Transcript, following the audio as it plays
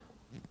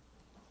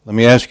Let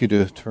me ask you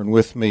to turn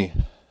with me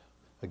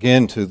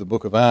again to the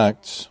book of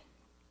Acts.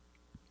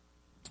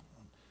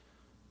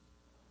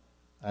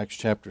 Acts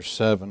chapter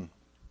 7. I'm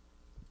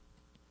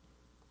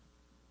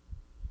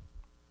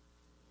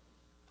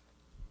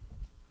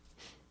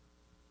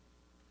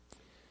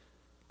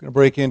going to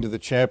break into the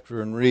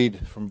chapter and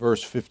read from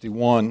verse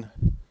 51.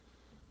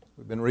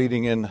 We've been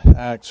reading in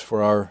Acts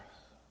for our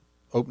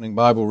opening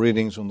Bible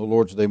readings on the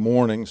Lord's Day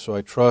morning, so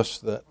I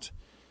trust that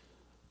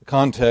the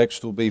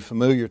context will be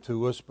familiar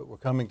to us, but we're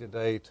coming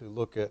today to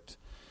look at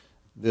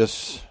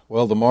this,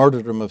 the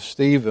martyrdom of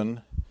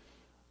Stephen.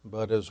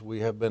 But as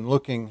we have been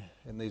looking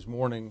in these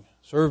morning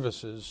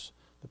services,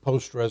 the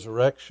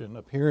post-resurrection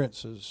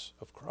appearances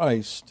of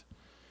Christ,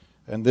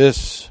 and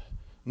this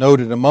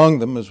noted among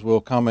them, as we'll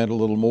comment a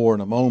little more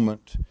in a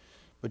moment.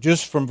 But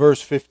just from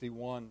verse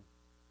 51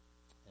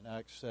 in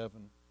Acts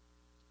 7,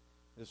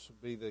 this will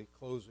be the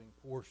closing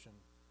portion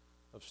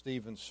of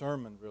Stephen's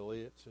sermon,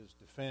 really. It's his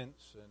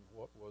defense in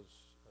what was,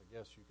 I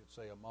guess you could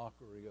say, a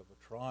mockery of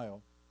a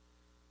trial.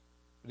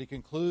 But he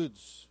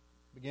concludes,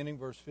 beginning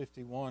verse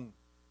 51,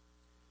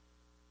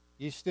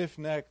 "Ye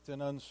stiff-necked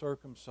and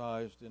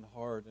uncircumcised in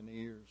heart and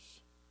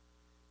ears,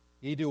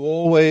 ye do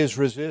always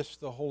resist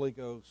the Holy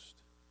Ghost.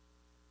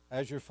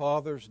 As your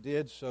fathers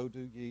did, so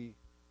do ye.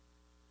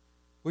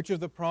 Which of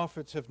the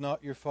prophets have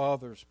not your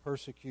fathers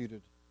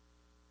persecuted?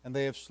 And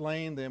they have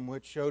slain them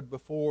which showed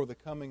before the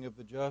coming of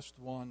the Just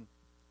One,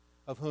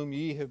 of whom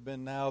ye have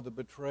been now the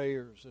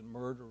betrayers and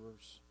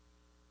murderers,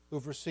 who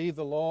have received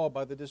the law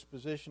by the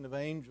disposition of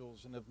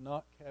angels and have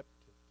not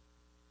kept it."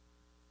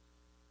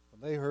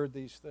 When they heard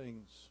these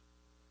things,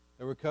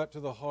 they were cut to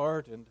the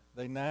heart, and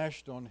they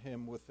gnashed on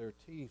him with their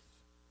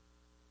teeth.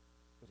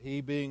 But he,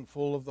 being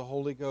full of the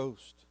Holy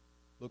Ghost,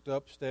 looked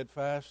up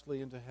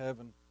steadfastly into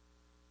heaven,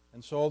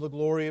 and saw the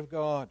glory of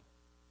God,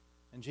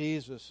 and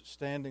Jesus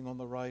standing on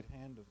the right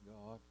hand of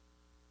God,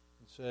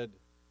 and said,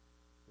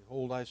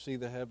 "Behold, I see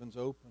the heavens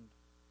opened,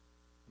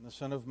 and the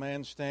Son of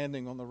Man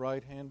standing on the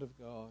right hand of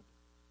God."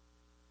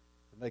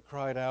 And they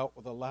cried out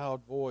with a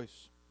loud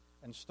voice,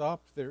 and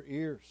stopped their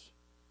ears,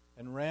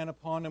 and ran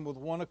upon him with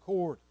one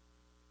accord,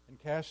 and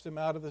cast him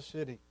out of the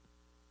city,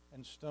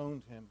 and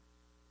stoned him.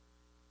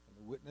 And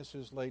the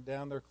witnesses laid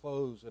down their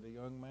clothes at a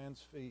young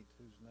man's feet,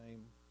 whose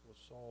name was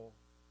Saul.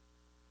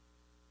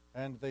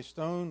 And they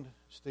stoned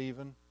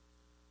Stephen,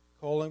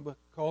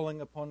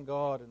 calling upon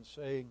God, and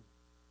saying,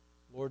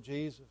 "Lord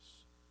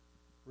Jesus,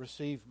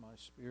 receive my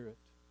spirit."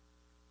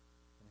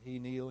 And he,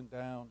 kneeling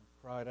down,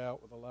 cried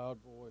out with a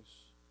loud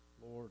voice,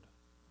 "Lord,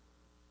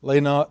 lay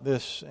not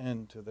this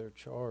sin to their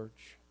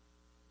charge."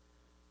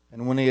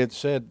 And when he had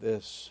said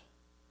this,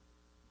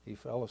 he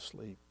fell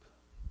asleep.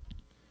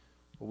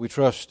 But we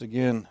trust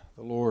again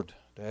the Lord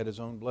to add His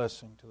own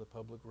blessing to the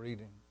public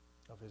reading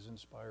of His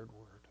inspired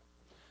word.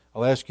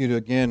 I'll ask you to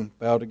again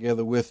bow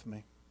together with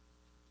me.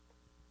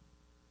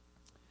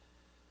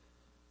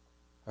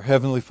 Our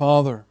Heavenly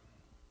Father,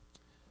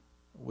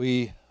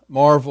 we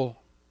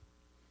marvel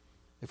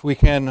if we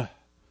can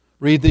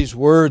read these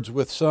words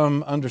with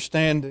some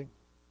understanding,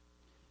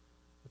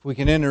 if we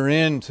can enter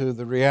into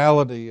the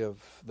reality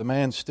of the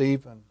man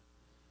Stephen,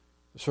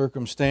 the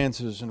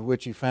circumstances in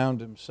which he found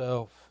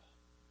himself.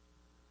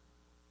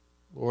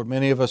 Lord,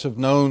 many of us have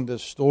known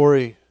this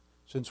story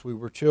since we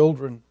were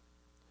children.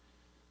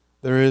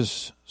 There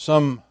is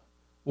some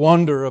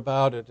wonder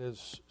about it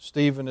as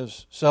Stephen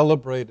is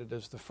celebrated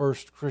as the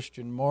first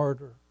Christian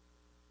martyr.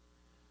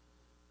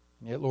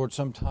 And yet, Lord,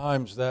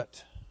 sometimes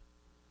that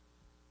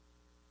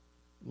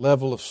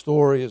level of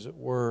story, as it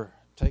were,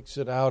 takes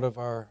it out of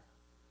our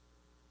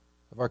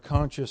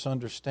conscious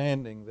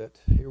understanding that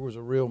here was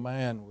a real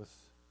man with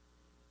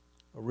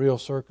a real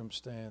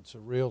circumstance, a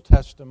real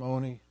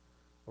testimony,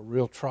 a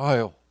real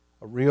trial,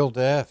 a real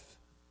death.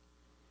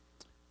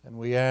 And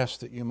we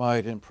ask that you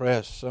might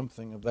impress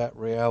something of that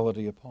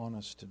reality upon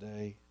us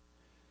today.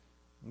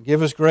 And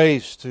give us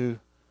grace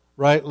to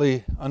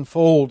rightly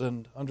unfold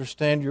and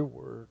understand your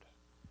word.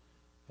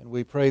 And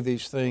we pray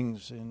these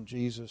things in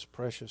Jesus'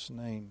 precious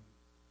name.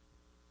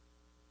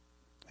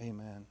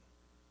 Amen.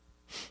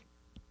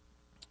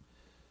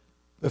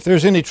 If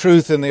there's any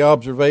truth in the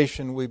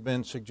observation we've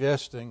been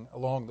suggesting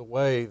along the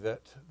way,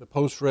 that the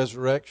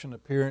post-resurrection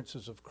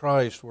appearances of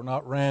Christ were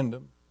not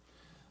random.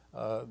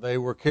 They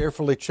were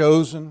carefully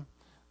chosen.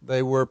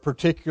 They were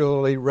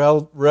particularly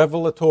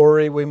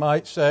revelatory, we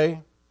might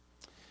say.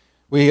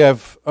 We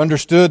have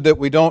understood that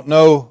we don't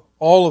know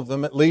all of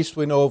them. At least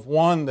we know of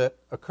one that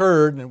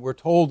occurred, and we're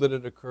told that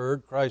it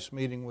occurred, Christ's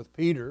meeting with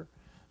Peter.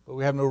 But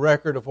we have no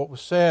record of what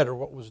was said or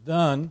what was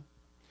done.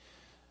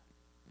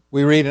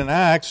 We read in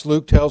Acts,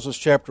 Luke tells us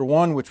chapter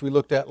 1, which we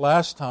looked at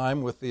last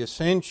time with the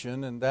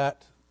ascension, and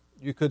that,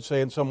 you could say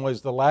in some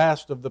ways, the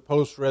last of the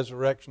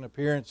post-resurrection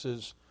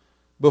appearances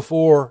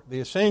before the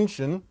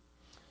ascension,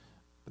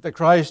 but that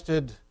Christ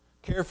had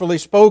carefully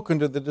spoken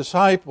to the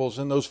disciples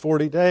in those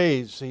 40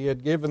 days. He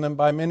had given them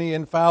by many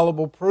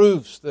infallible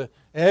proofs the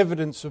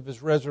evidence of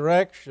His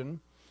resurrection,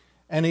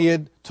 and He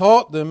had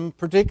taught them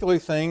particularly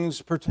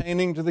things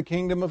pertaining to the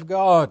kingdom of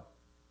God.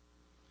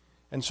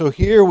 And so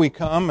here we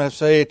come, I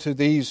say, to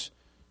these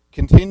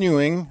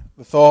continuing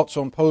the thoughts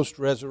on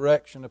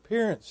post-resurrection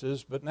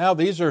appearances, but now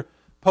these are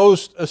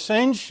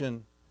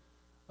post-ascension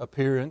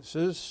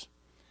appearances.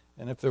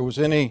 And if there was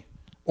any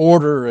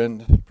order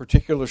and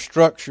particular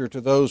structure to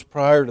those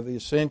prior to the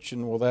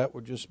ascension, well, that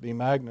would just be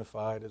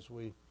magnified as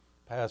we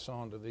pass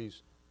on to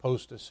these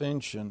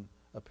post-ascension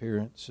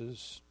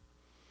appearances.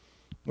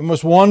 We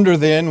must wonder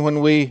then when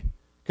we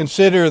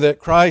consider that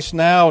Christ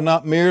now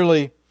not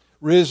merely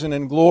risen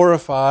and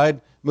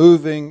glorified,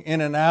 moving in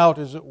and out,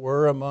 as it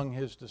were, among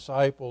His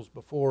disciples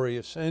before He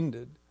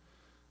ascended.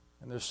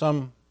 And there's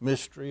some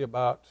mystery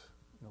about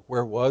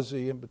where was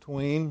He in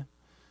between.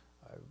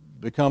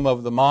 I've become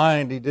of the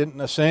mind He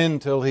didn't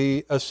ascend till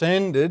He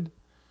ascended,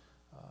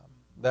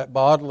 that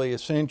bodily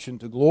ascension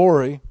to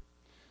glory.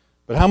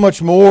 But how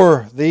much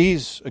more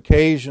these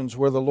occasions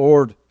where the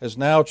Lord has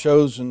now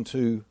chosen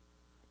to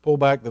pull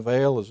back the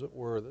veil, as it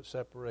were, that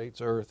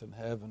separates earth and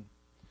heaven,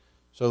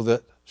 so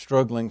that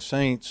struggling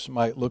saints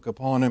might look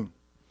upon Him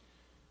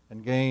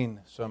and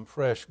gain some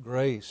fresh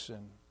grace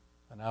in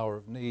an hour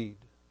of need.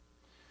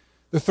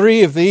 The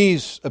three of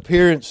these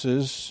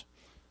appearances,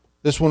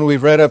 this one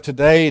we've read of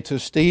today to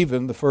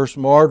Stephen, the first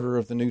martyr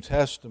of the New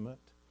Testament,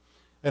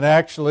 and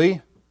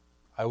actually,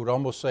 I would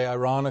almost say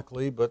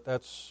ironically, but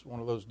that's one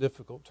of those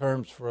difficult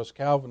terms for us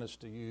Calvinists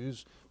to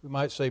use. We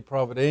might say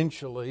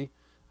providentially.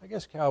 I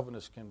guess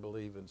Calvinists can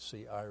believe and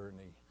see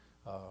irony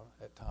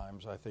at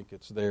times. I think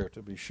it's there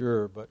to be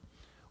sure. But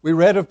we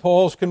read of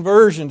Paul's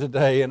conversion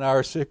today in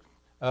our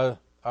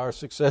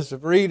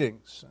successive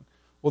readings.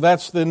 Well,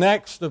 that's the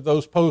next of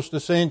those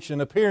post-ascension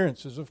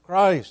appearances of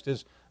Christ,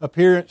 His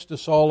appearance to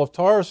Saul of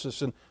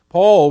Tarsus. And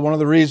Paul, one of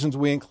the reasons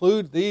we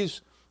include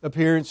these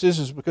appearances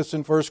is because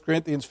in 1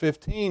 Corinthians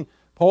 15,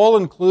 Paul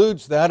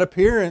includes that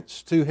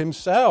appearance to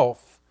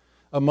himself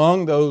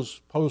among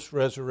those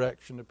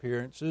post-resurrection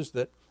appearances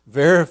that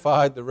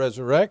verified the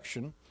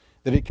resurrection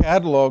that he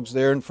catalogs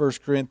there in 1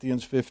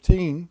 Corinthians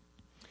 15.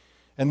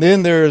 And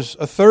then there's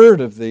a third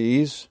of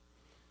these,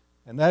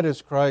 and that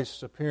is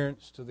Christ's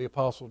appearance to the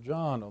Apostle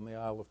John on the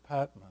Isle of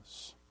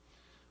Patmos.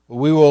 Well,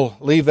 we will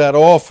leave that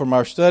off from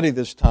our study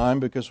this time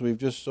because we've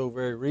just so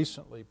very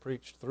recently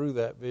preached through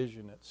that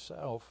vision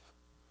itself.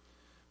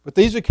 But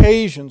these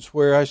occasions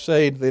where I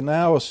say the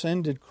now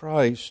ascended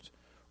Christ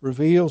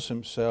reveals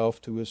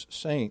Himself to His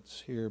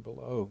saints here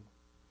below.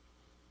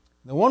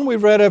 The one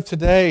we've read of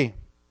today,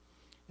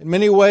 in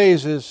many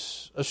ways,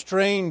 is a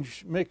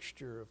strange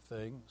mixture of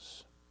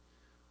things.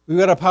 We've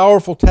got a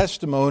powerful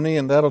testimony,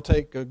 and that'll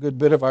take a good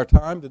bit of our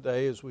time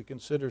today as we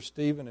consider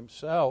Stephen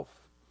himself.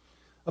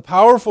 A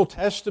powerful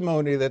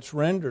testimony that's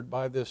rendered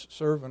by this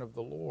servant of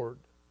the Lord.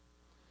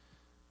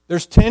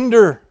 There's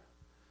tender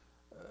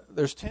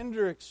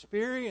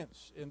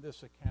experience in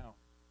this account.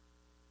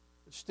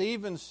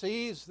 Stephen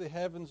sees the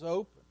heavens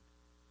open.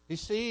 He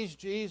sees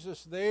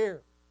Jesus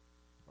there.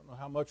 I don't know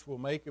how much we'll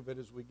make of it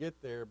as we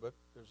get there, but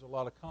there's a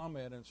lot of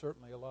comment and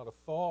certainly a lot of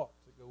thought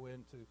to go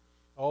into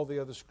all the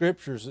other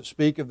scriptures that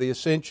speak of the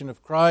ascension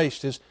of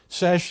Christ, His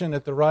session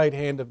at the right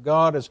hand of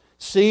God, as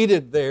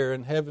seated there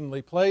in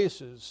heavenly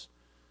places.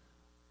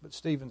 But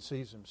Stephen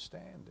sees Him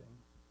standing.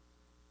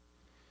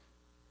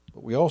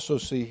 But we also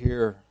see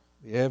here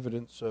the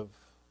evidence of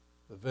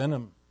the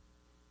venom,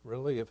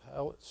 really, of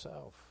hell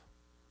itself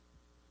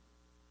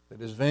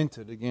that is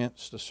vented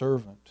against a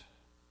servant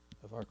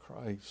of our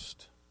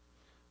Christ.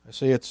 I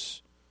say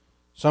it's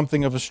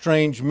something of a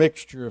strange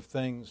mixture of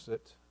things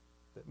that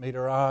meet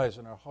our eyes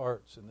and our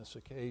hearts in this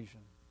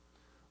occasion.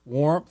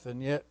 Warmth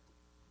and yet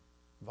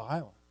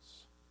violence.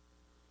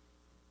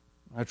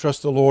 I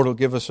trust the Lord will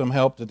give us some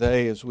help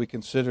today as we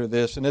consider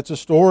this. And it's a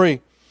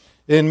story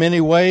in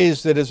many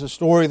ways that is a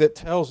story that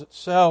tells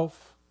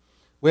itself.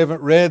 We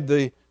haven't read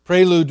the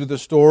prelude to the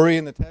story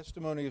and the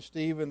testimony of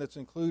Stephen that's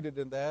included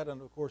in that,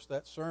 and of course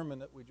that sermon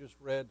that we just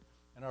read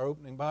in our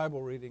opening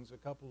Bible readings a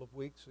couple of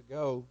weeks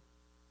ago.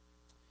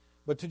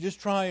 But to just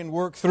try and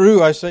work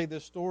through, I say,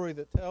 this story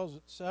that tells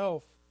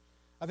itself,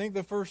 I think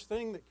the first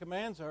thing that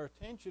commands our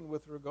attention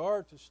with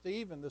regard to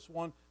Stephen, this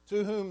one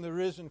to whom the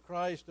risen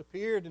Christ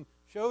appeared and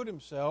showed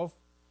Himself,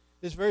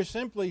 is very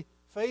simply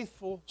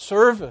faithful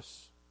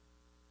service.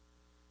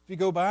 If you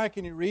go back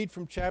and you read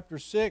from chapter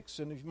 6,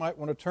 and you might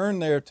want to turn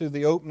there to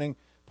the opening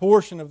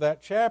portion of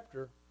that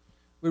chapter,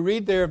 we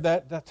read there of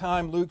that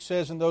time, Luke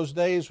says, in those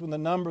days when the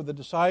number of the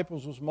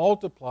disciples was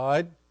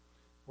multiplied.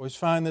 Always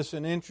find this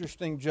an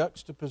interesting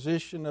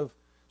juxtaposition of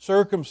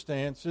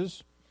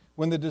circumstances.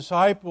 When the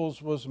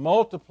disciples was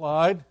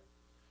multiplied,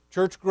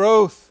 church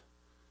growth,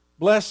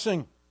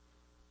 blessing,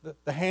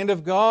 the hand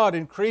of God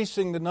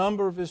increasing the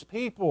number of His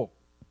people.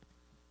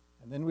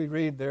 And then we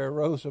read there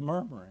arose a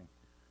murmuring.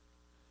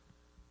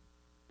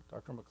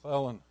 Dr.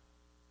 McClellan,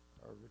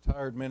 our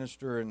retired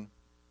minister in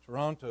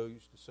Toronto,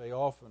 used to say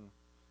often,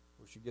 of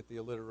course you get the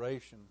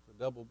alliteration, the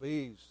double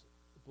B's,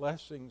 the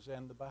blessings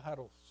and the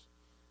battles.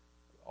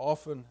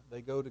 Often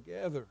they go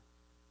together.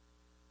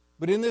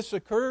 But in this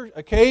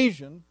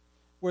occasion,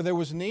 where there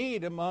was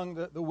need among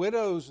the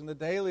widows and the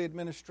daily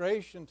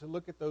administration to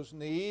look at those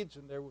needs,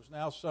 and there was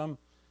now some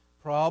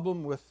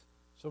problem with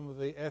some of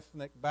the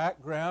ethnic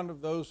background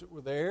of those that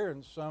were there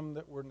and some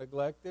that were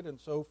neglected and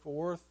so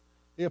forth.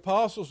 The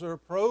apostles are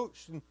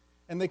approached,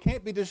 and they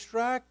can't be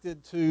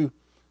distracted to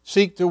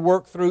seek to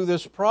work through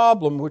this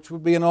problem, which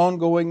would be an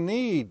ongoing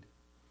need.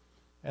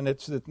 And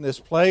it's in this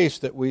place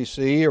that we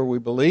see, or we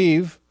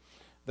believe,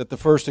 that the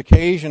first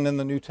occasion in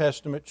the New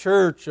Testament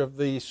church of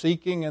the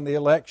seeking and the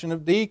election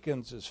of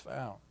deacons is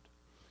found.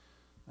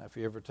 Now, if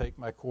you ever take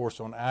my course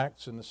on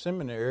Acts in the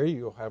seminary,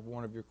 you'll have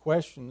one of your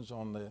questions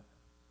on the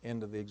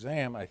end of the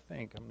exam, I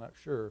think. I'm not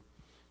sure.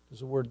 Does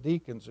the word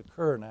deacons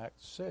occur in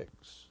Acts 6?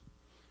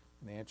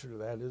 And the answer to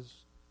that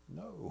is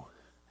no.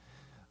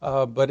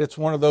 But it's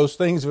one of those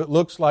things, if it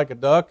looks like a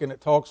duck and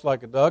it talks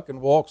like a duck and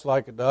walks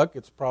like a duck,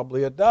 it's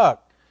probably a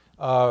duck.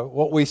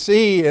 What we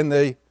see in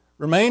the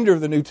remainder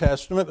of the New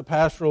Testament, the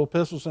pastoral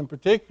epistles in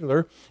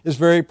particular, is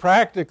very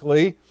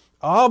practically,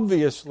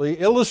 obviously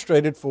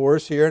illustrated for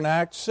us here in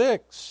Acts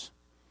 6.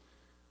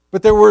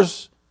 But there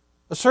was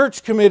a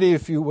search committee,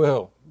 if you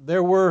will.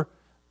 There were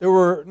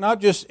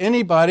not just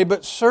anybody,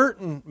 but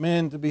certain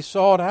men to be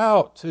sought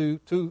out to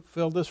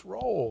fill this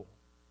role.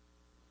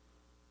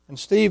 And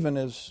Stephen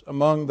is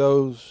among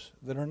those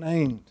that are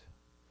named.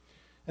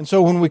 And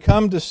so when we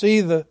come to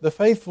see the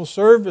faithful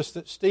service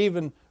that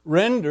Stephen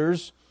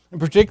renders, and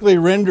particularly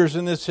renders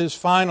in this his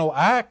final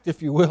act,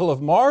 if you will,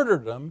 of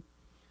martyrdom,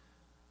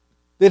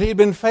 that he'd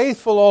been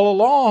faithful all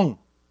along.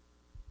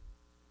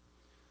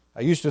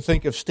 I used to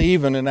think of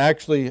Stephen, and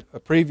actually a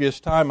previous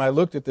time I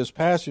looked at this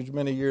passage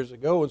many years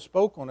ago and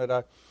spoke on it.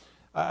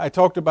 I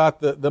talked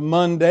about the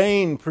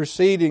mundane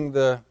preceding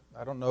the,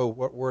 I don't know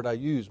what word I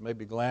use,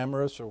 maybe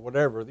glamorous or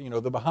whatever,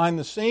 the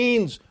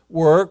behind-the-scenes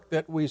work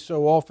that we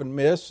so often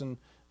miss and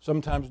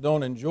sometimes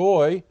don't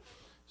enjoy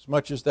as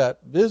much as that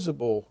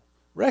visible,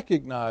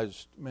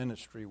 recognized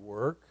ministry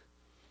work.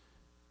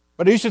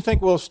 But I used to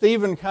think, well,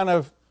 Stephen kind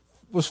of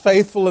was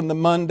faithful in the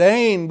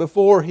mundane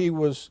before he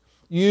was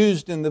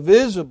used in the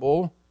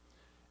visible,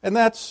 and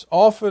that's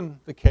often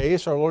the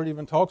case. Our Lord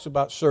even talks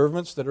about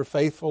servants that are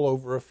faithful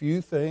over a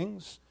few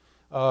things,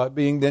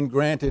 being then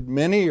granted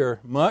many or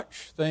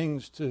much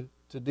things to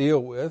deal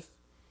with.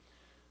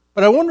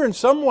 But I wonder in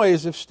some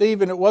ways if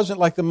Stephen, it wasn't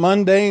like the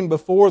mundane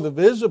before the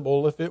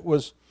visible, if it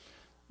was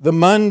the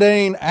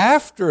mundane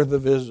after the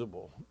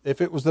visible, if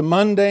it was the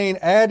mundane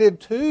added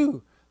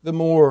to the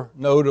more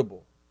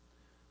notable.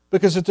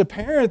 Because it's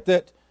apparent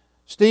that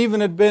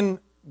Stephen had been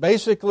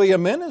basically a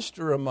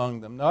minister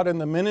among them, not in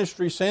the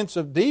ministry sense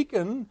of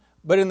deacon,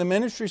 but in the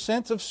ministry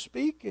sense of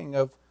speaking,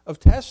 of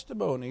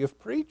testimony, of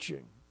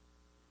preaching.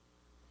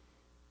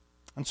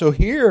 And so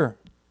here,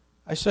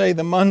 I say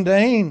the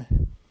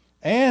mundane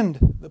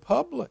and the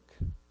public.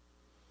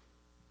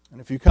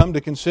 And if you come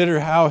to consider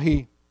how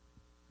he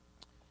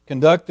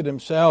conducted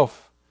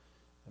himself,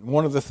 and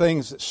one of the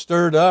things that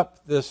stirred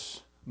up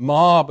this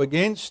mob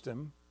against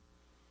him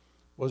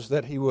was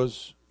that he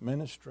was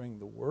ministering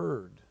the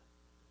Word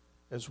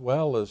as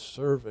well as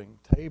serving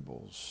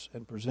tables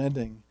and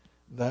presenting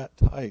that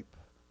type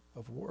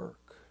of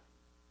work.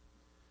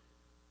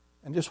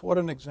 And just what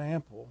an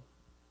example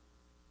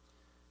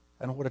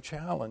and what a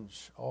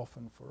challenge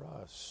often for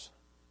us.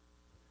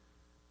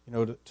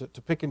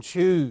 To pick and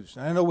choose.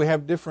 And I know we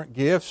have different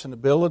gifts and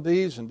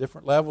abilities and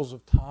different levels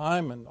of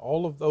time, and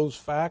all of those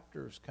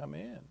factors come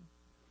in.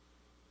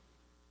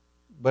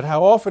 But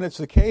how often it's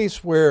the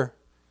case where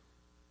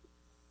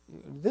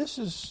this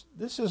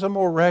is a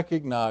more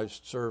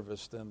recognized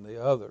service than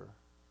the other,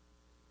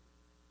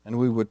 and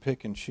we would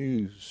pick and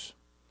choose.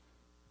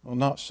 Well,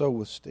 not so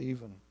with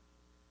Stephen.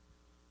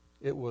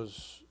 It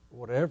was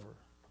whatever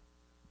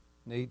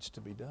needs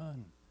to be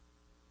done.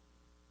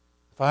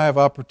 If I have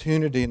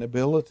opportunity and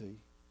ability,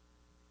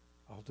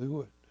 I'll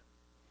do it.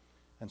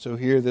 And so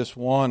here this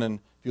one, and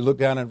if you look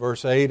down in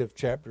verse 8 of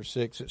chapter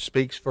 6, it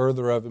speaks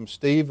further of him.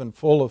 Stephen,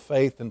 full of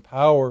faith and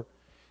power,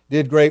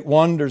 did great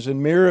wonders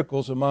and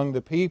miracles among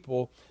the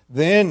people.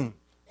 Then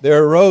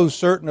there arose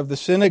certain of the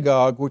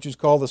synagogue, which is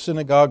called the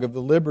synagogue of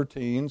the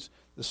Libertines,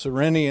 the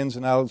Cyrenians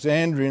and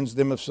Alexandrians,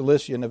 them of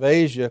Cilicia and of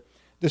Asia,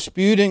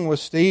 disputing with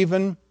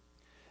Stephen,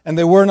 and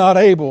they were not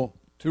able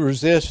to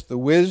resist the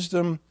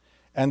wisdom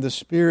and the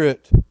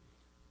Spirit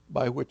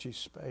by which he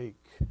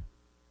spake.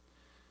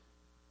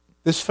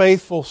 This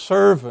faithful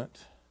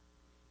servant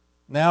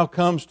now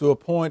comes to a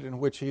point in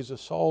which he's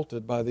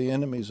assaulted by the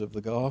enemies of the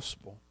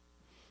gospel.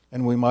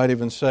 And we might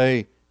even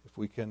say, if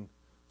we can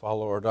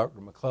follow our Dr.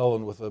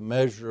 McClellan with a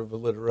measure of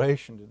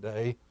alliteration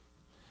today,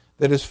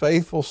 that his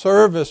faithful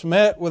service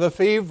met with a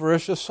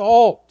feverish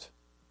assault.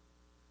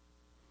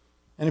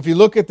 And if you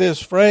look at this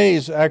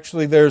phrase,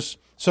 actually there's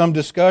some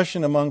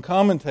discussion among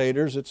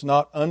commentators. It's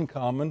not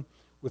uncommon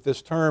with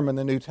this term in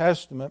the New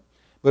Testament.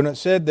 But it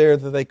said there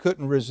that they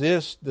couldn't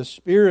resist the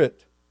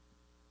Spirit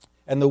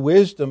and the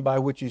wisdom by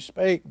which he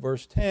spake.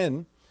 Verse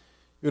 10,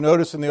 you'll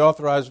notice in the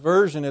Authorized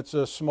Version it's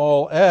a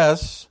small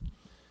s,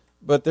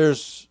 but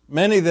there's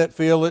many that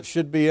feel it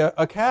should be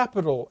a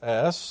capital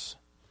S.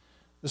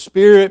 The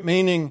Spirit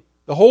meaning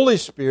the Holy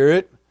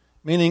Spirit,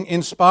 meaning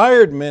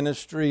inspired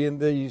ministry in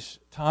these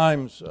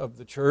times of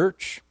the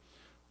church.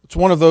 It's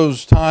one of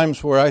those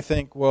times where I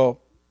think, well,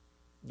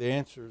 The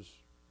answer is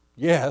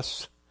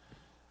yes.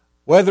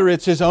 Whether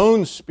it's his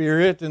own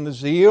spirit and the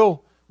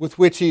zeal with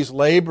which he's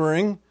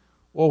laboring,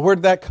 well, where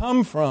did that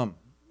come from?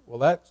 Well,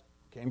 that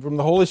came from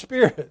the Holy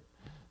Spirit.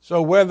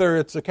 So whether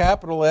it's a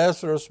capital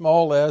S or a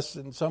small s,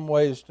 in some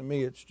ways to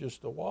me it's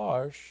just a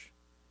wash.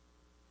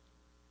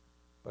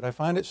 But I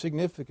find it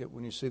significant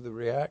when you see the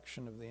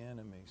reaction of the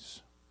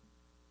enemies.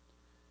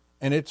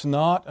 And it's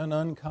not an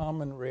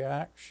uncommon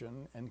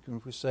reaction, and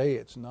can we say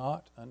it's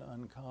not an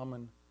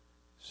uncommon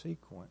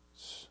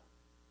sequence.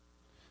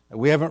 Now,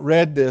 we haven't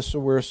read this, so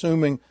we're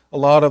assuming a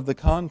lot of the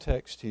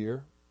context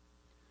here.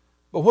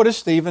 But what is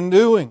Stephen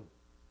doing?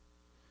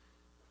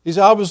 He's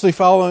obviously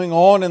following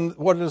on in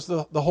what is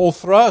the whole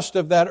thrust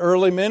of that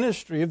early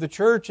ministry of the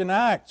church in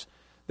Acts.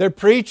 They're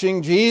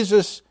preaching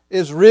Jesus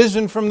is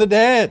risen from the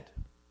dead.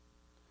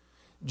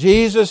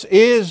 Jesus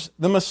is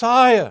the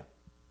Messiah.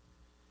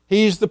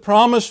 He's the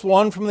promised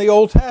one from the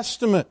Old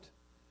Testament.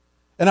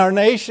 And our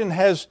nation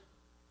has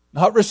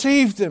not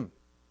received Him.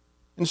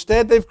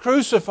 Instead, they've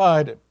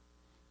crucified Him.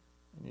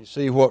 And you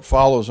see what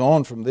follows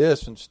on from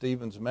this in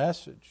Stephen's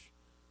message.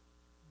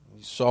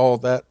 He saw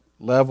that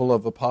level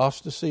of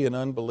apostasy and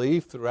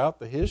unbelief throughout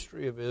the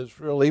history of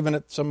Israel, even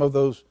at some of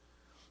those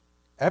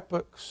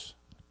epochs.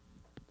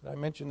 Did I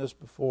mention this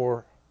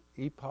before?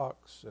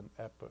 Epochs and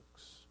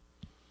epochs.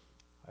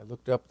 I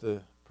looked up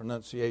the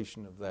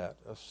pronunciation of that.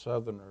 Us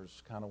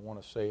Southerners kind of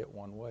want to say it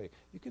one way.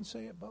 You can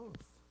say it both.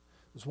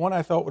 There's one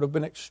I thought would have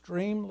been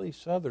extremely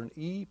Southern,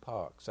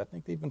 epochs. I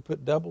think they even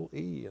put double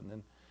E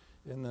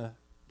in the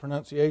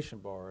pronunciation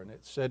bar, and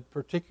it said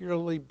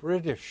particularly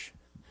British.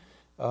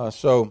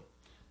 So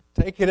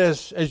take it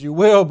as you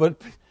will,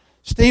 but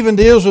Stephen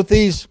deals with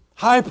these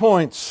high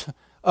points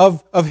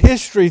of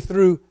history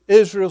through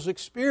Israel's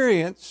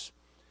experience,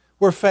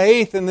 where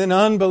faith and then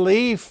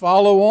unbelief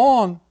follow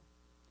on.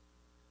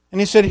 And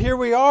he said, here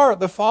we are.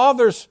 The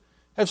fathers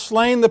have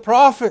slain the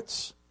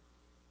prophets,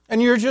 and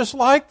you're just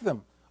like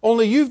them.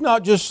 Only you've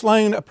not just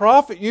slain a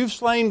prophet, you've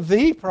slain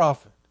the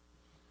prophet.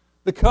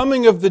 The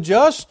coming of the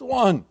just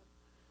one.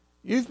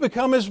 You've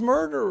become his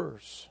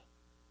murderers.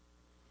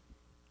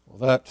 Well,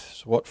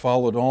 that's what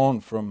followed on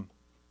from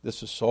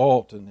this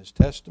assault and his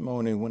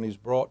testimony when he's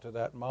brought to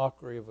that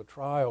mockery of a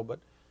trial. But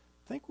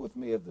think with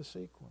me of the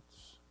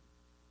sequence.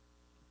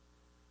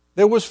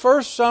 There was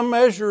first some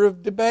measure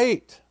of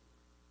debate.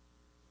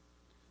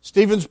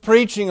 Stephen's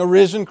preaching a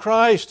risen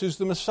Christ who's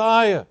the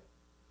Messiah.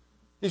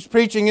 He's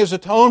preaching his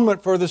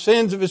atonement for the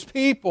sins of his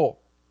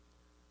people.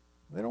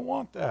 They don't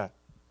want that.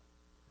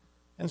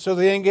 And so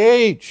they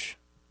engage.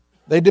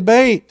 They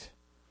debate.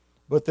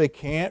 But they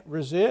can't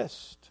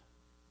resist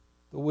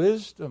the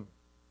wisdom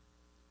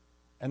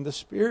and the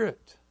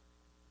Spirit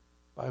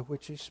by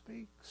which he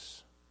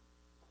speaks.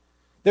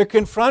 They're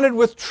confronted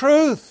with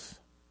truth,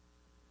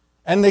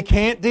 and they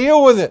can't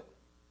deal with it.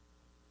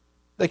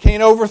 They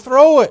can't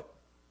overthrow it.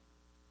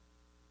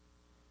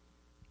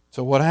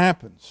 So what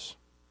happens?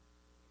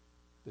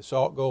 Does this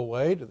all go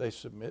away? Do they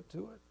submit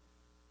to it?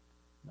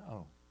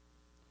 No.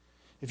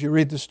 If you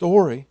read the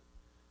story,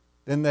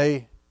 then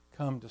they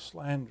come to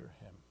slander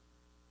him.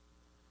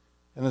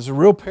 And there's a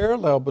real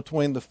parallel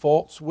between the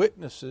false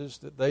witnesses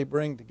that they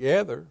bring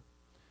together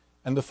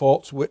and the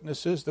false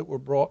witnesses that were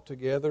brought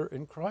together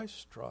in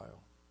Christ's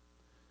trial.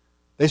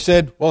 They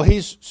said, well,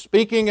 he's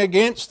speaking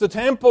against the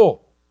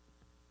temple.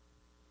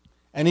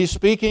 And he's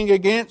speaking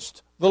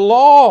against the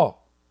law.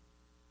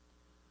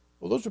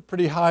 Well, those are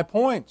pretty high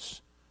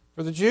points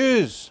for the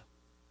Jews.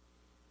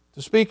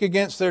 To speak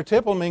against their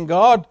temple, I mean,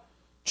 God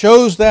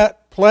chose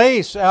that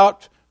place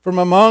out from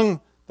among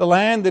the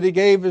land that He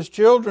gave His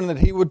children, that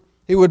He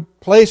would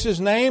place His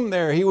name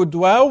there. He would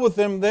dwell with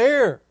them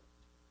there.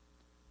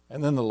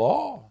 And then the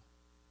law.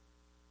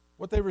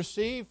 What they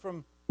received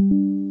from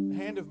the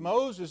hand of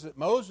Moses, that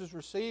Moses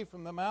received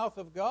from the mouth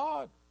of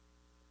God.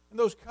 And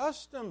those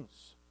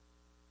customs.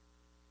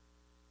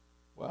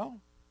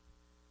 Well,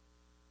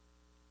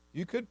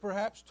 you could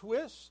perhaps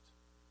twist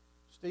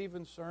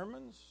Stephen's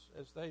sermons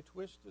as they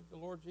twisted the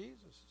Lord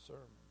Jesus'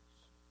 sermons.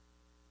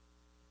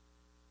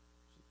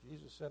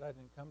 Jesus said, I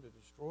didn't come to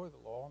destroy the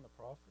law and the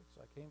prophets.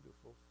 I came to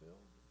fulfill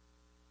them.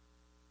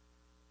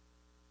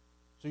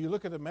 So you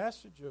look at the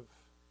message of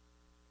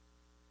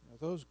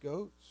those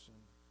goats and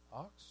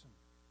oxen.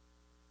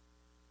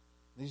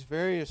 These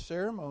various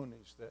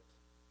ceremonies that,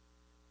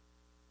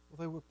 well,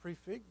 they were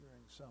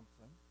prefiguring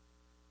something.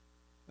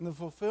 And the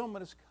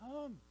fulfillment has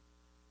come.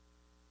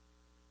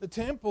 The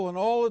temple and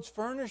all its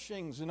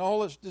furnishings and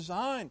all its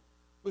design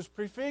was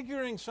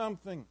prefiguring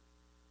something.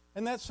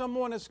 And that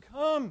someone has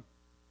come.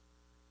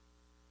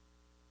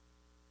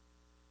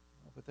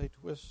 But they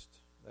twist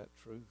that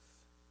truth.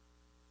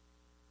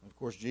 And of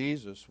course,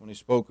 Jesus, when He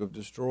spoke of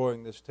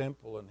destroying this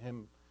temple and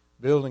Him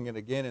building it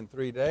again in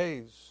 3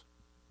 days,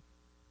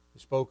 He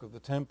spoke of the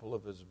temple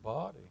of His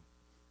body.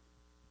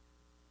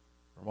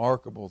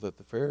 Remarkable that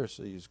the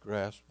Pharisees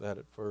grasped that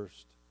at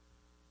first.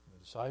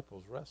 The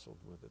disciples wrestled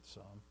with it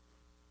some.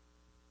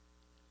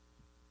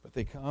 But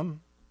they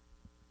come,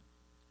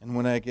 and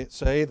when I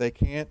say they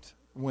can't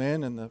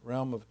win in the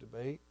realm of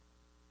debate,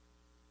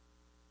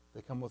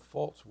 They come with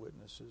false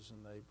witnesses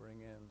and they bring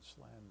in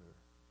slander.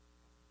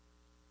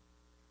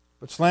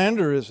 But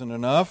slander isn't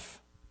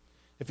enough.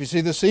 If you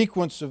see the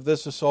sequence of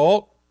this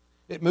assault,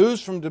 it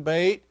moves from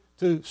debate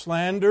to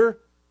slander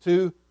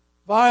to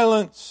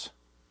violence.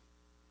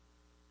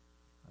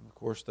 And of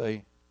course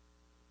they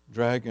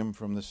drag him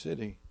from the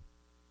city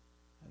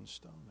and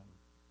stone him.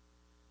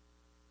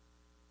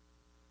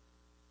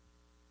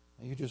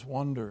 And you just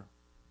wonder,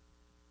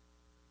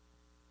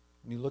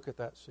 when you look at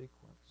that sequence,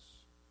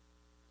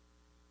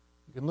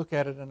 you can look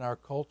at it in our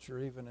culture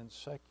even in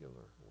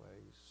secular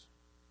ways.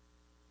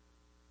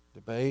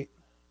 Debate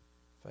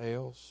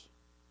fails.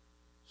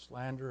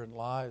 Slander and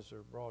lies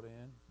are brought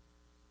in.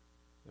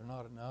 They're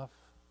not enough.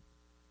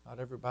 Not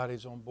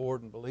everybody's on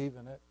board and believe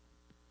in it.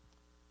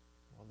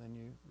 Well, then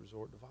you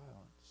resort to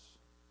violence.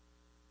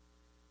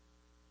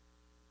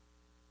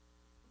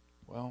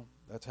 Well,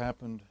 that's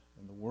happened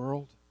in the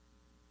world.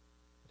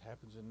 It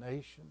happens in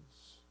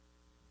nations.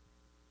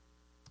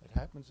 It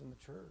happens in the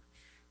church.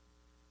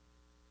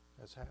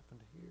 Has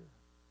happened here.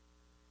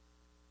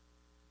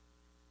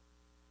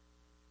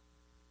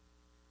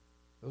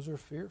 Those are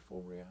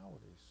fearful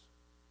realities.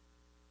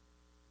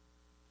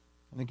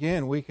 And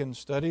again, we can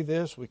study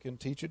this. We can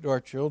teach it to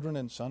our children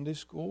in Sunday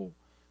school.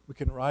 We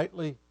can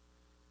rightly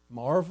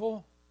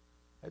marvel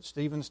at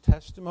Stephen's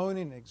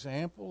testimony and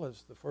example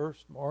as the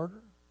first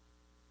martyr.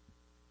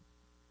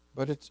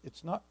 But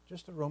it's not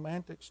just a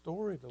romantic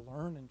story to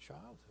learn in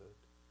childhood.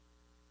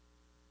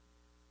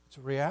 It's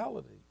a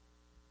reality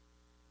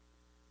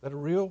that a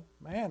real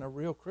man, a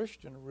real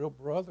Christian, a real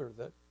brother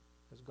that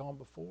has gone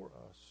before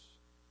us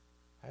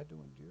had to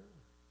endure.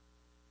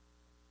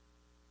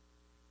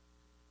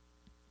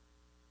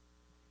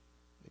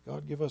 May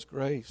God give us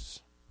grace.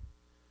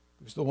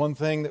 Because the one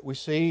thing that we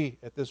see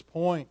at this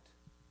point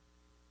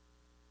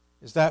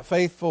is that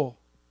faithful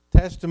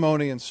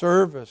testimony and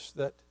service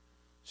that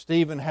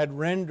Stephen had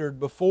rendered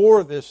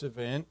before this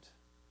event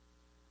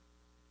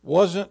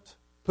wasn't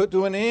put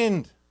to an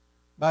end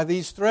by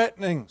these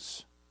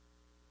threatenings.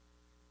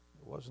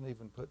 It wasn't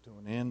even put to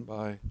an end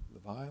by the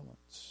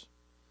violence.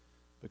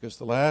 Because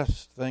the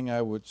last thing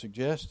I would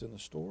suggest in the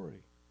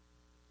story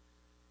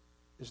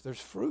is there's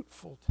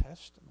fruitful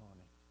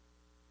testimony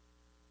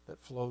that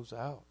flows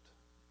out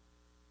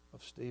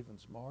of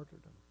Stephen's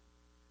martyrdom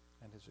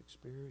and his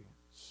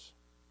experience.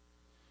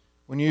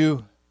 When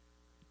you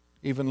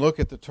even look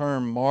at the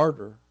term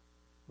martyr,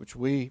 which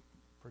we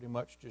pretty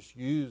much just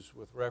use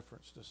with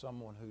reference to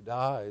someone who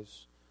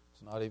dies,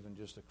 it's not even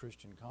just a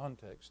Christian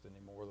context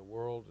anymore. The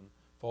world and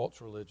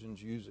false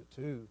religions use it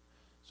too.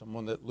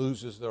 Someone that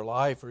loses their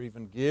life or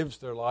even gives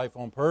their life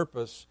on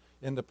purpose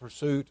in the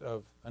pursuit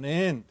of an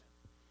end.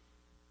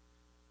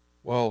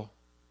 Well,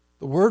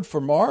 the word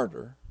for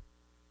martyr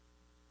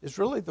is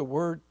really the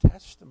word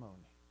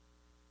testimony.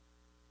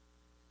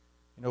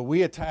 You know,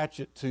 we attach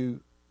it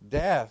to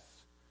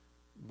death,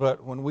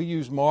 but when we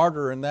use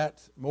martyr in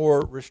that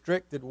more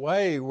restricted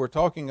way, we're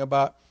talking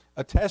about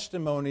a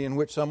testimony in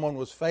which someone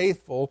was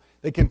faithful.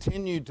 They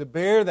continued to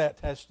bear that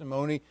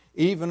testimony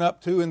even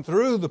up to and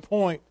through the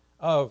point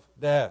of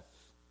death.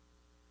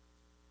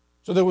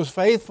 So there was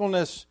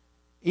faithfulness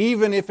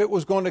even if it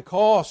was going to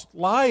cost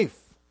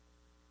life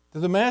to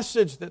the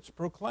message that's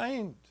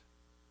proclaimed.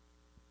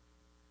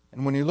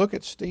 And when you look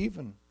at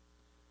Stephen,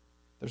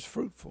 there's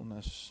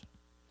fruitfulness.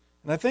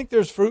 And I think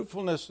there's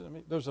fruitfulness. I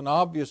mean, there's an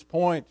obvious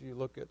point. You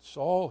look at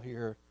Saul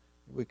here,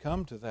 we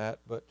come to that,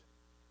 but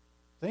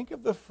think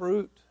of the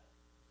fruit.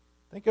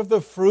 Think of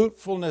the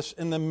fruitfulness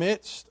in the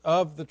midst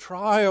of the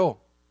trial.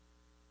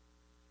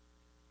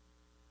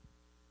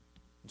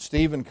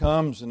 Stephen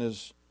comes and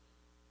is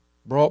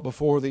brought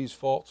before these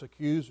false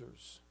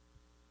accusers.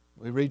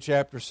 We read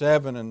chapter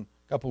 7, and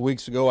a couple of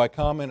weeks ago I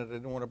commented, I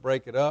didn't want to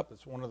break it up.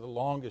 It's one of the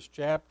longest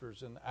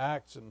chapters in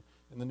Acts and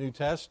in the New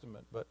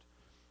Testament, but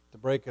to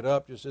break it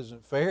up just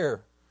isn't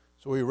fair.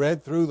 So we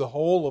read through the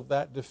whole of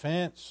that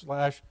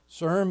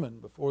defense/sermon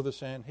before the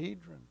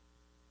Sanhedrin.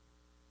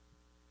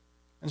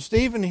 And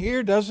Stephen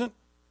here doesn't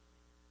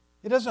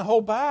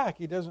hold back.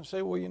 He doesn't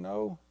say, well, you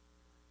know,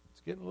 it's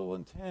getting a little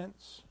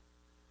intense.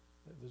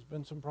 There's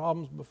been some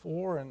problems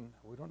before, and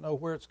we don't know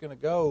where it's going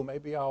to go.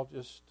 Maybe I'll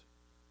just,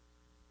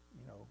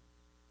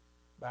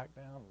 back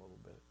down a little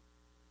bit.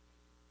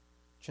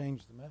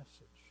 Change the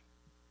message.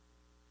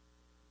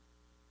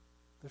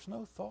 There's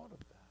no thought of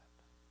that.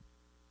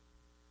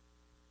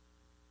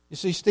 You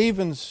see,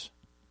 Stephen's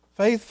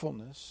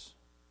faithfulness,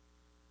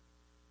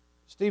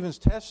 Stephen's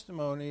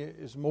testimony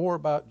is more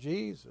about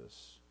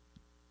Jesus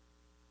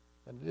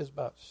than it is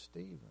about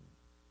Stephen.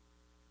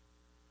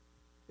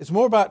 It's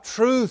more about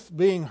truth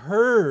being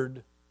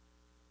heard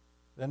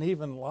than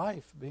even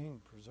life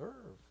being preserved.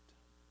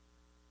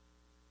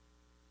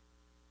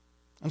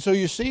 And so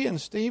you see in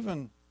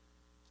Stephen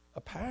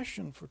a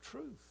passion for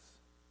truth.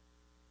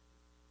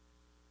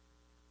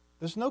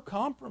 There's no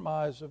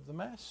compromise of the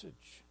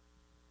message.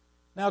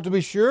 Now, to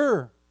be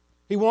sure,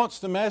 he wants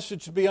the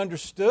message to be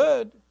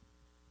understood.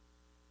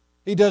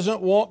 He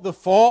doesn't want the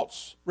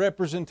false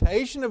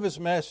representation of his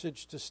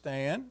message to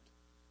stand.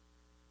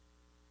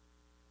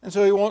 And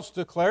so he wants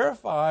to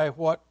clarify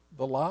what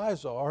the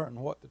lies are and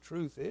what the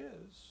truth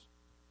is.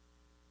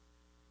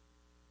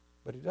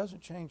 But he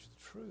doesn't change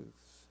the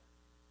truth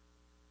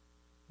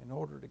in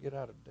order to get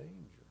out of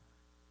danger.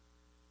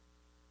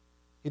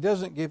 He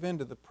doesn't give in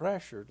to the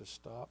pressure to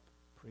stop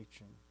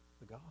preaching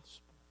the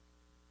gospel.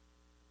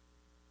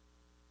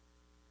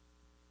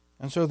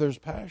 And so there's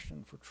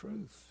passion for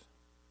truth.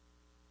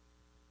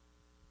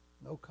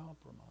 No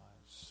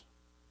compromise.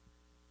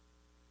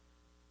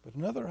 But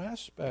another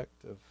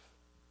aspect of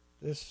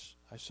this,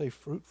 I say,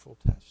 fruitful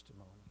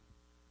testimony.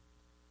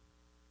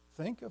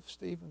 Think of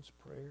Stephen's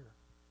prayer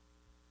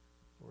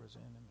for his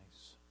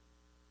enemies.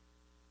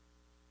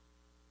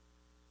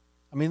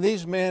 I mean,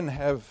 these men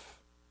have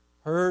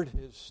heard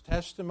his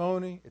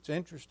testimony. It's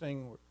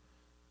interesting,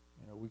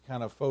 we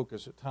kind of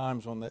focus at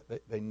times on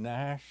that. They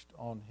gnashed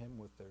on him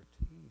with their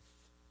teeth.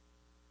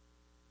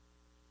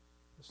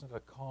 It's not a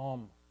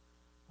calm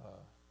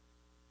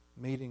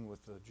meeting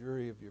with the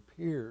jury of your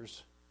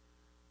peers.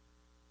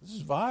 This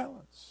is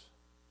violence.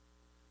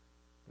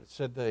 But it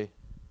said they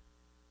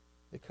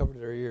covered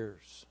their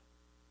ears.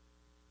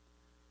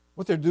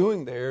 What they're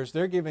doing there is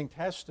they're giving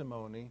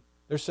testimony.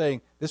 They're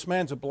saying, this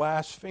man's a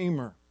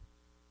blasphemer.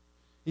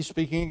 He's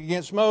speaking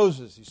against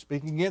Moses. He's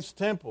speaking against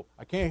the temple.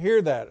 I can't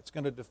hear that. It's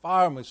going to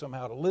defile me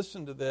somehow to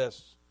listen to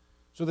this.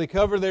 So they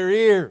cover their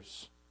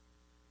ears,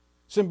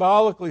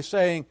 symbolically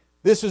saying,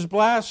 this is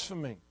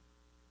blasphemy.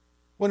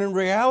 When in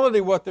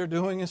reality what they're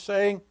doing is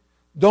saying,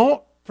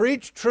 don't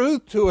preach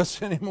truth to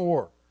us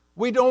anymore.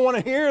 We don't want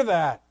to hear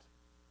that.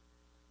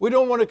 We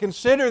don't want to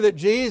consider that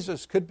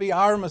Jesus could be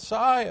our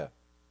Messiah.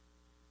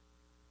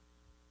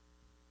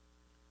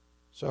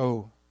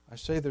 So I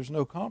say there's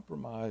no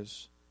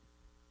compromise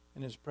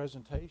in his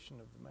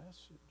presentation of the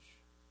message.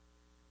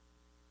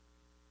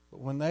 But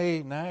when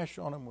they gnash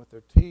on him with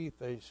their teeth,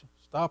 they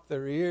stop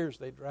their ears,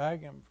 they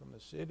drag him from the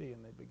city,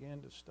 and they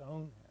begin to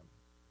stone him.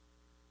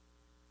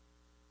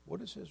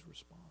 What is his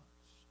response?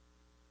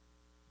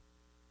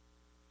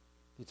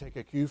 You take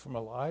a cue from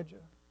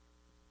Elijah,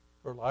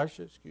 or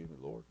Elisha,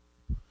 Lord.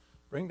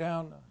 Bring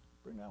down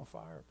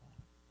fire upon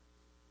him.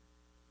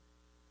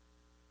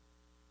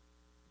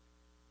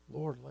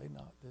 Lord, lay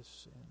not this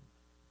sin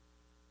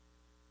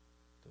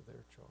to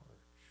their charge.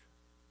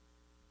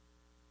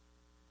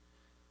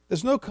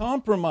 There's no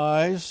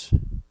compromise,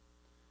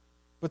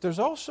 but there's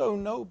also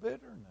no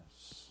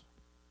bitterness.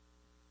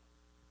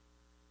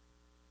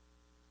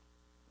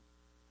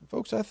 And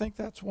folks, I think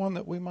that's one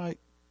that we might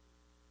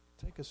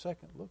take a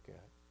second look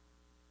at.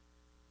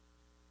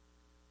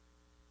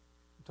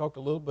 We talked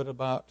a little bit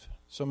about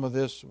some of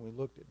this when we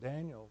looked at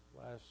Daniel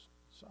last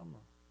summer.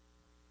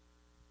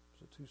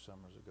 So 2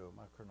 summers ago.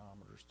 My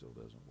chronometer still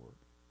doesn't work.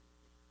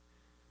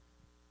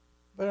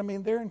 But I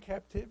mean, they're in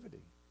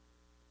captivity.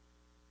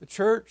 The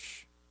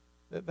church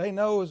that they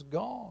know is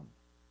gone.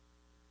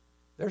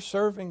 They're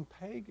serving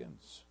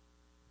pagans.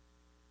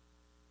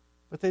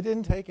 But they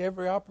didn't take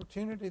every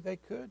opportunity they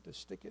could to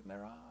stick it in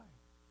their eye.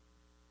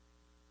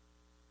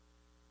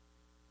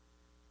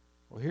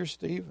 Well, here's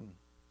Stephen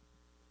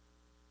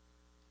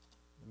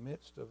in the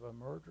midst of a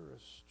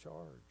murderous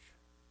charge.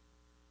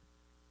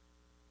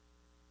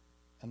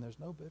 And there's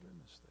no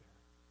bitterness there.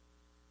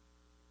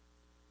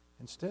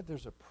 Instead,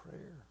 there's a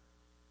prayer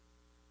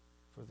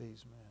for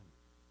these men.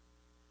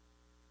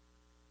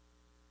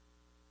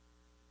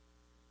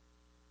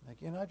 And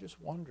again, I just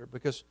wonder,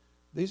 because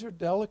these are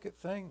delicate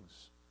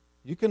things.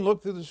 You can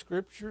look through the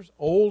Scriptures,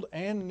 Old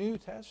and New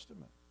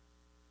Testament,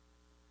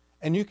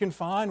 and you can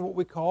find what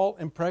we call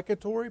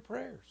imprecatory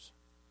prayers.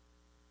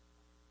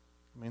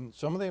 I mean,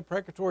 some of the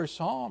imprecatory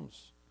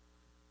Psalms,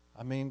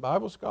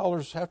 Bible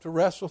scholars have to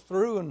wrestle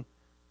through and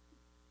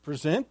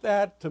present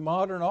that to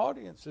modern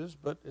audiences,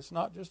 but it's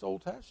not just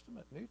Old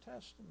Testament, New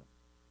Testament.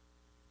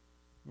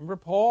 Remember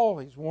Paul,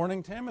 he's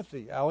warning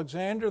Timothy,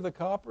 Alexander the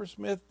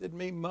coppersmith did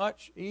me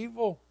much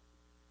evil.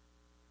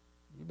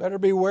 You better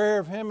beware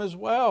of him as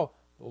well.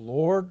 The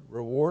Lord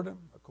reward him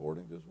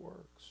according to his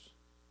works.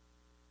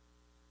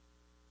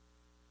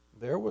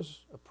 There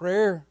was a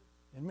prayer,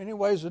 in many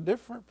ways a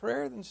different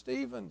prayer than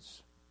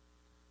Stephen's,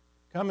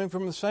 coming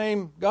from the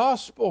same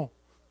gospel.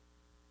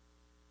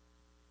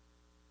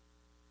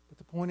 But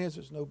the point is,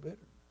 there's no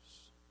bitterness.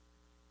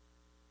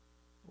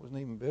 There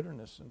wasn't even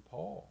bitterness in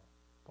Paul.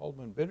 Paul had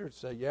been bitter to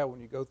say, when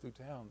you go through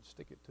town,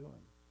 stick it to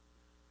him.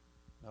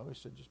 No, he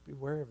said, just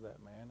beware of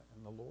that man,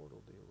 and the Lord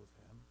will deal with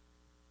him.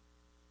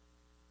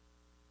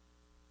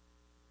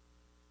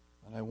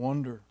 And I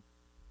wonder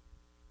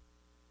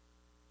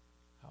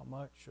how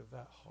much of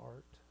that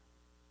heart,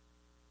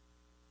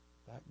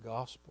 that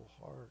gospel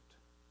heart,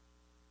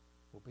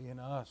 will be in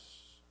us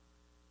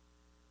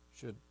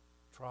should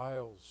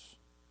trials,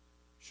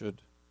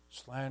 should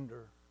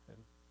slander and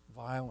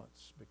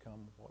violence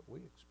become what we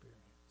experience.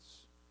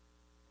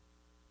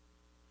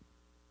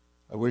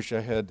 I wish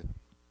I had,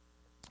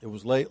 it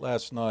was late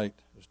last night.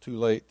 It was too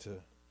late to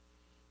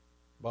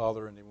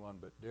bother anyone,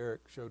 but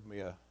Derek showed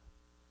me I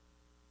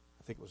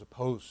think it was a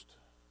post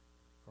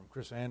from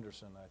Chris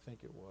Anderson, I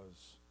think it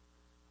was.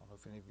 I don't know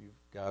if any of you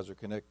guys are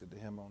connected to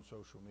him on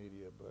social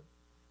media, but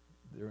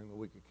during the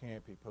week of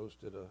camp, he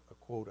posted a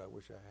quote I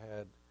wish I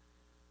had.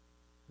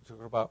 He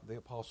talked about the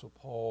Apostle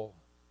Paul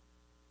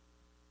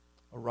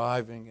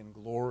arriving in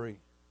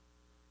glory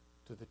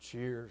to the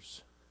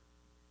cheers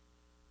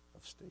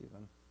of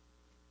Stephen.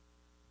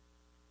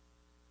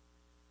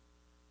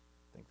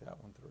 Think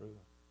that one through.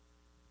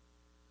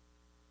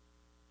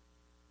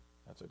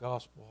 That's a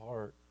gospel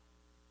heart.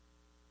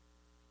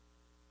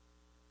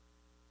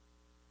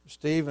 For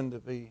Stephen to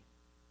be,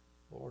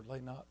 Lord, lay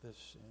not this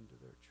sin to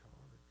their charge.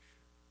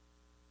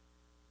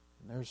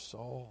 And there's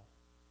Saul,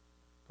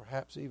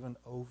 perhaps even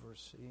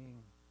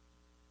overseeing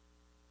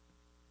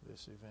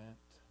this event,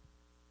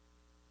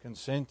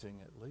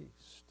 consenting at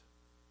least.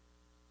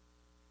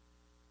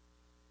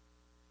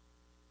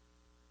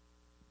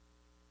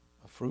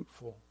 A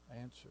fruitful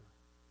answer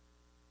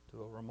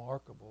to a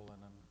remarkable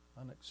and an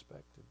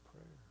unexpected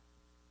prayer.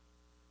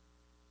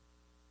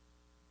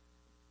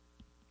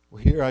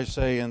 Well, here I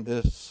say in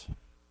his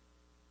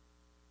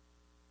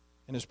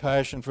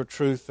passion for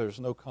truth,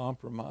 there's no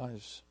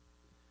compromise.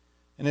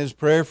 In his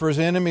prayer for his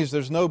enemies,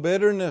 there's no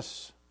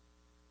bitterness.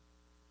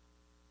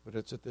 But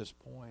it's at this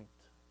point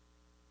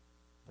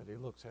that he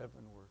looks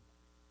heavenward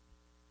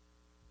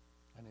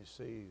and he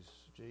sees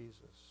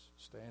Jesus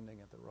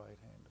standing at the right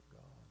hand of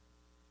God.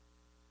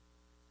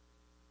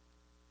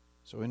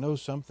 So he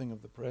knows something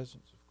of the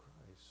presence of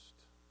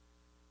Christ.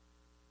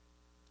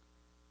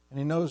 And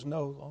he knows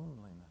no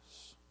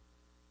loneliness.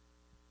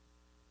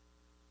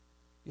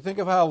 You think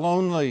of how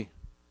lonely,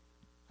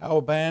 how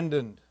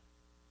abandoned,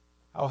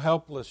 how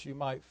helpless you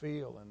might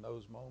feel in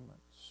those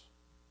moments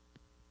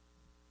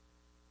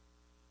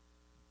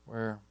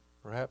where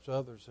perhaps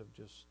others have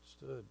just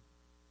stood.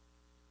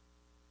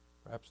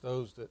 Perhaps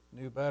those that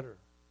knew better.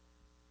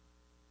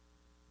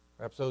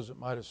 Perhaps those that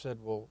might have said,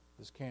 well,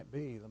 this can't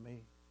be. Let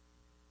me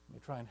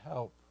try and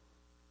help.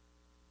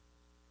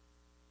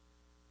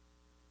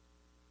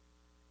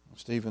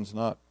 Stephen's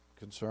not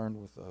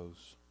concerned with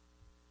those.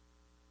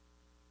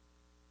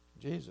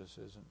 Jesus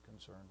isn't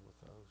concerned with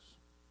those.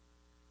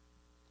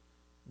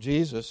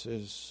 Jesus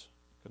is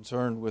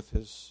concerned with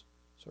his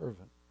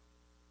servant.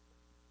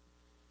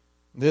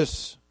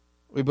 This,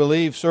 we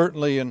believe,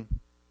 certainly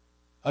an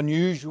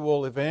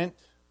unusual event,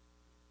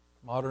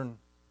 modern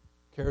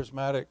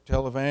charismatic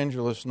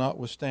televangelists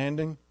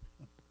notwithstanding.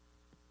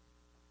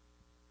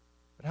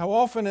 But how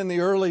often in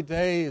the early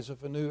days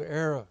of a new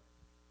era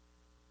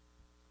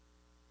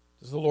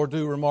does the Lord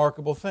do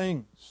remarkable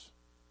things?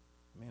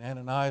 I mean,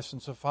 Ananias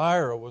and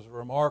Sapphira was a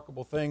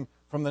remarkable thing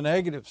from the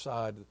negative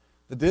side,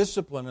 the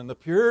discipline and the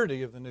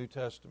purity of the New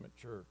Testament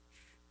church.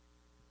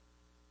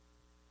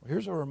 Well,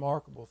 here's a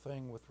remarkable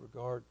thing with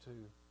regard to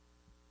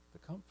the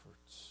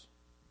comforts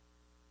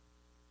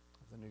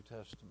of the New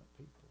Testament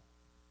people.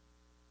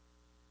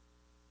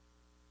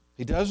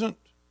 He doesn't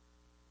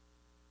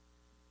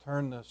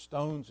turn the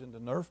stones into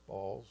Nerf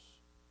balls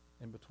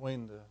in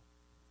between the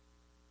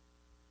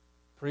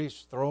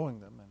priests throwing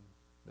them and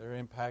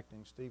they're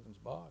impacting Stephen's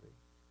body.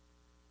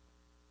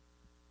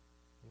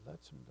 He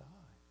lets him die.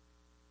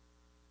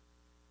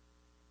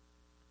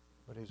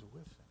 But he's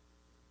with him.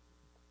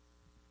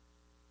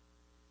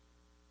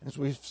 And as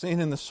we've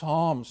seen in the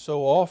Psalms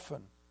so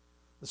often,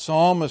 the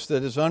psalmist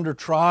that is under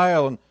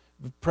trial and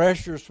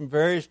pressures from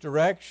various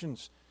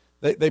directions,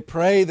 they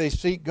pray, they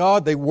seek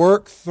God, they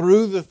work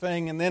through the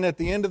thing, and then at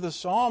the end of the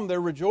psalm they're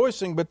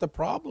rejoicing, but the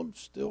problem's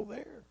still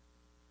there.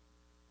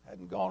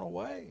 Hadn't gone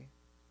away.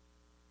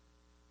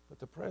 But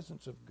the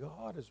presence of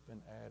God has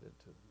been added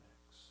to the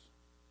mix.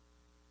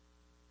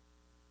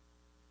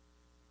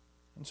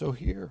 And so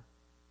here,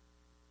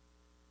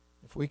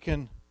 if we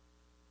can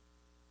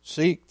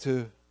seek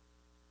to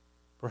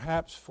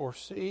perhaps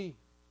foresee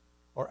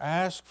or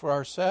ask for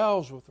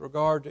ourselves with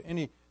regard to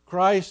any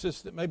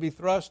crisis that may be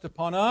thrust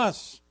upon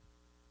us,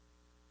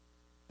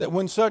 that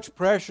when such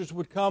pressures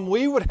would come,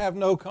 we would have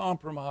no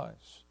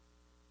compromise,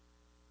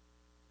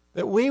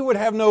 that we would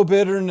have no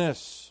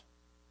bitterness,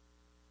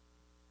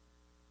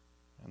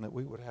 and that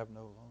we would have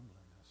no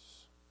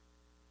loneliness.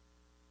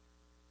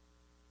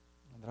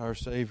 And that our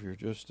Savior,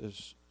 just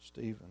as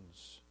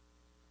Stephen's,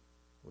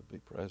 would be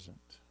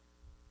present.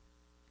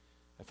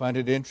 I find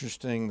it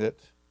interesting that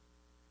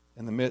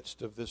in the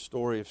midst of this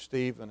story of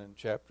Stephen in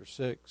chapter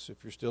 6,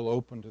 if you're still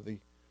open to the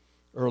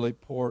early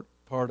part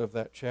of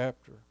that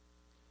chapter,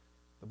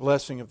 the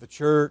blessing of the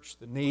church,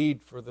 the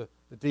need for the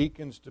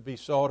deacons to be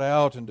sought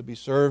out and to be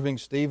serving,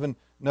 Stephen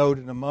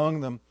noted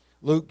among them,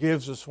 Luke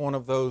gives us one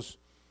of those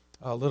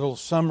little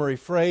summary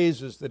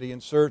phrases that he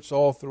inserts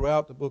all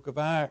throughout the book of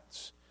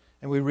Acts.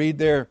 And we read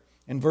there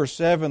in verse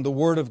 7, the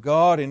word of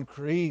God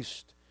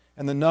increased,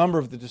 and the number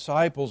of the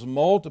disciples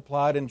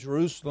multiplied in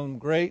Jerusalem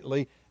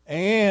greatly,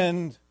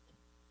 and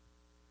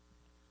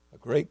a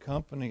great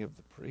company of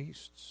the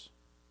priests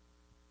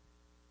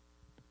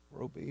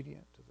were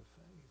obedient to the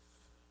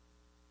faith.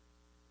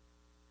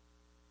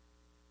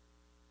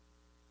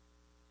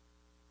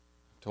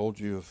 I've told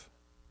you of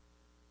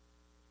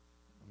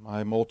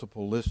my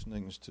multiple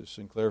listenings to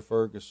Sinclair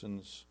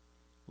Ferguson's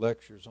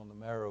lectures on the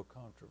Marrow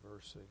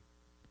controversy.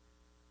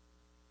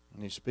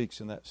 And he speaks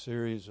in that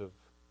series of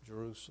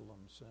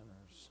Jerusalem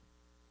sinners.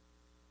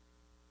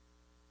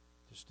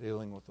 Just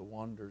dealing with the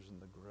wonders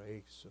and the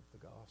grace of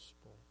the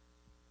gospel.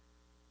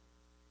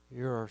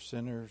 Here are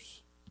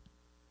sinners.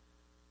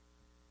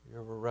 You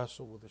ever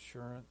wrestle with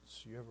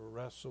assurance? You ever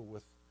wrestle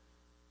with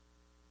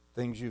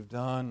things you've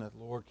done that the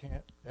Lord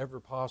can't ever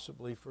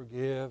possibly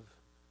forgive?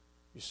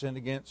 You sin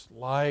against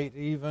light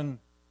even.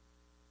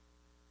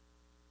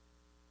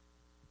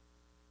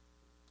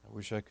 I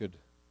wish I could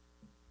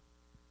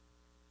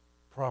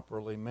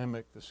properly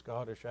mimic the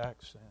Scottish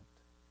accent.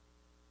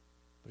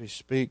 But he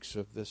speaks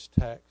of this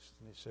text,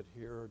 and he said,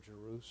 here are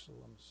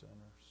Jerusalem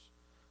sinners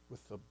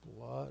with the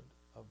blood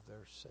of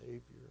their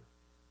Savior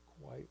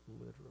quite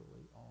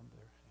literally on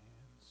their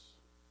hands.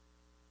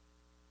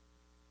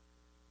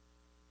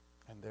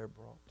 And they're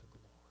brought to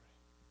glory.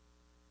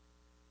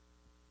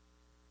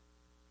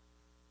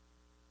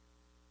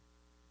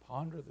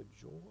 Ponder the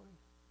joy.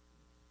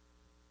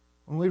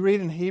 When we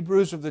read in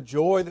Hebrews of the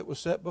joy that was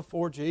set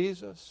before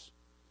Jesus,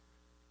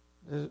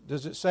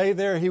 does it say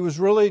there he was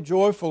really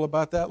joyful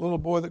about that little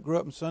boy that grew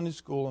up in Sunday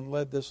school and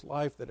led this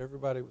life that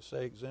everybody would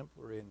say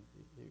exemplary, and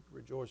he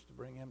rejoiced to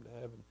bring him to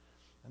heaven,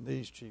 and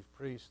these chief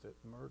priests that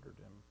murdered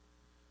him,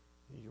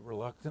 he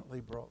reluctantly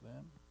brought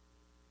them?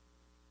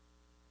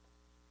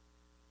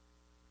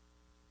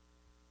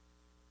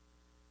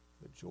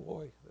 The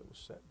joy that was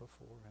set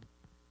before him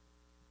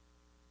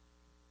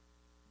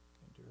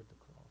endured the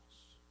cross.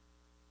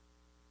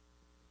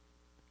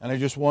 And I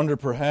just wonder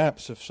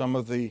perhaps if some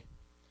of the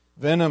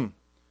venom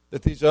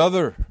that these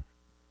other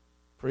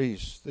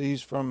priests,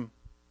 these from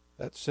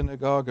that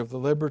synagogue of the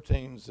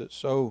Libertines that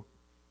so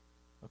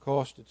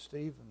accosted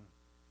Stephen,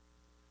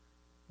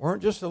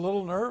 weren't just a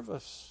little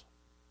nervous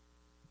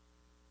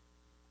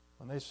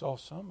when they saw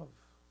some of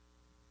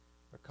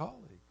their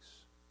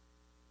colleagues.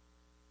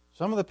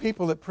 Some of the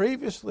people that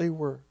previously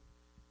were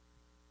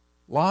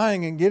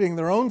lying and getting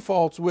their own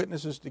false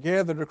witnesses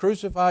together to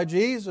crucify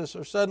Jesus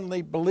are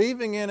suddenly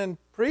believing in and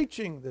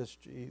preaching this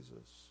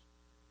Jesus.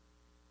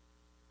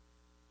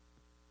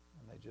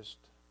 And they just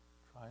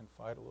try and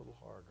fight a little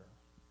harder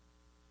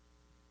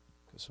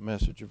because the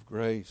message of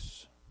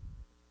grace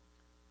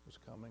was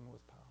coming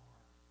with power.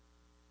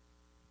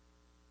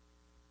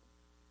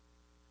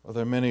 Well,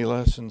 there are many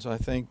lessons, I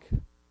think,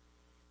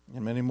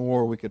 and many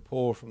more we could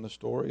pull from the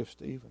story of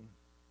Stephen.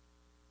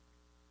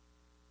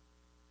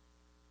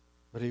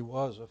 But he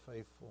was a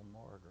faithful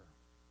martyr,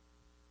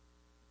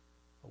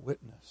 a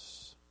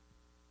witness,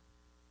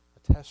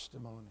 a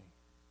testimony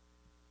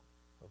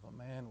of a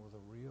man with a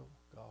real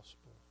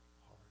gospel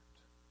heart.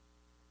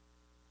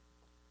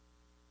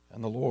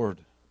 And the Lord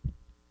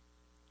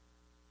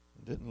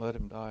didn't let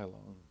him die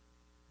alone.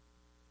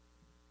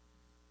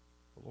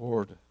 The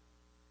Lord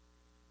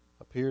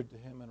appeared to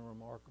him in a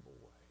remarkable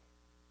way.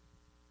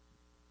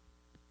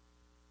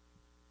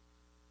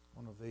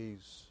 One of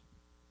these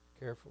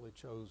carefully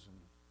chosen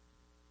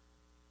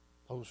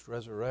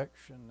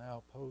post-resurrection,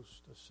 now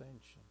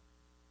post-ascension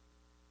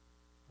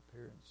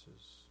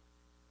appearances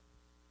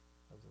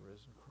of the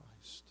risen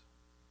Christ.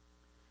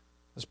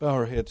 Let's bow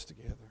our heads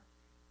together.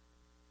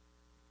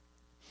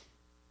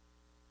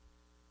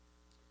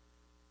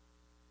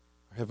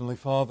 Our Heavenly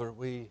Father,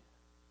 we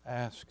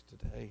ask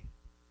today,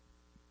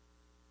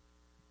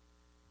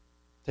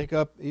 take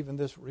up even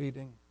this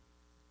reading,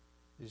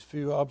 these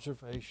few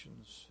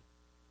observations.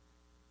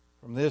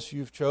 From this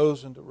you've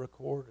chosen to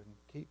record and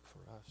keep for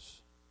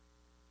us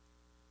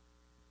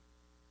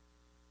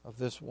of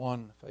this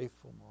one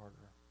faithful martyr.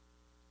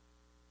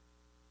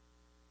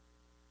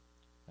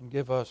 And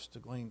give us to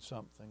glean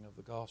something of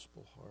the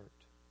gospel heart.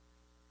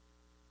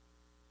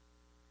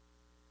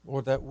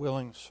 Lord, that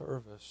willing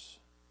service,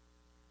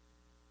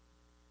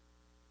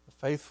 the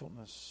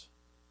faithfulness,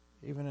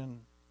 even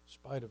in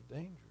spite of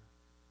danger,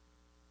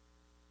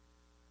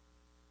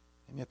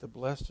 and yet the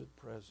blessed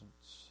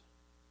presence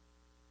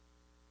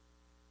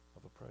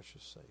of a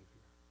precious Savior.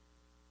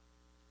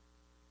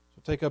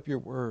 So take up your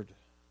word.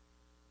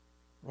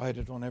 Write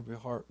it on every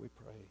heart, we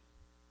pray.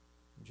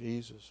 In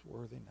Jesus'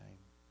 worthy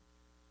name.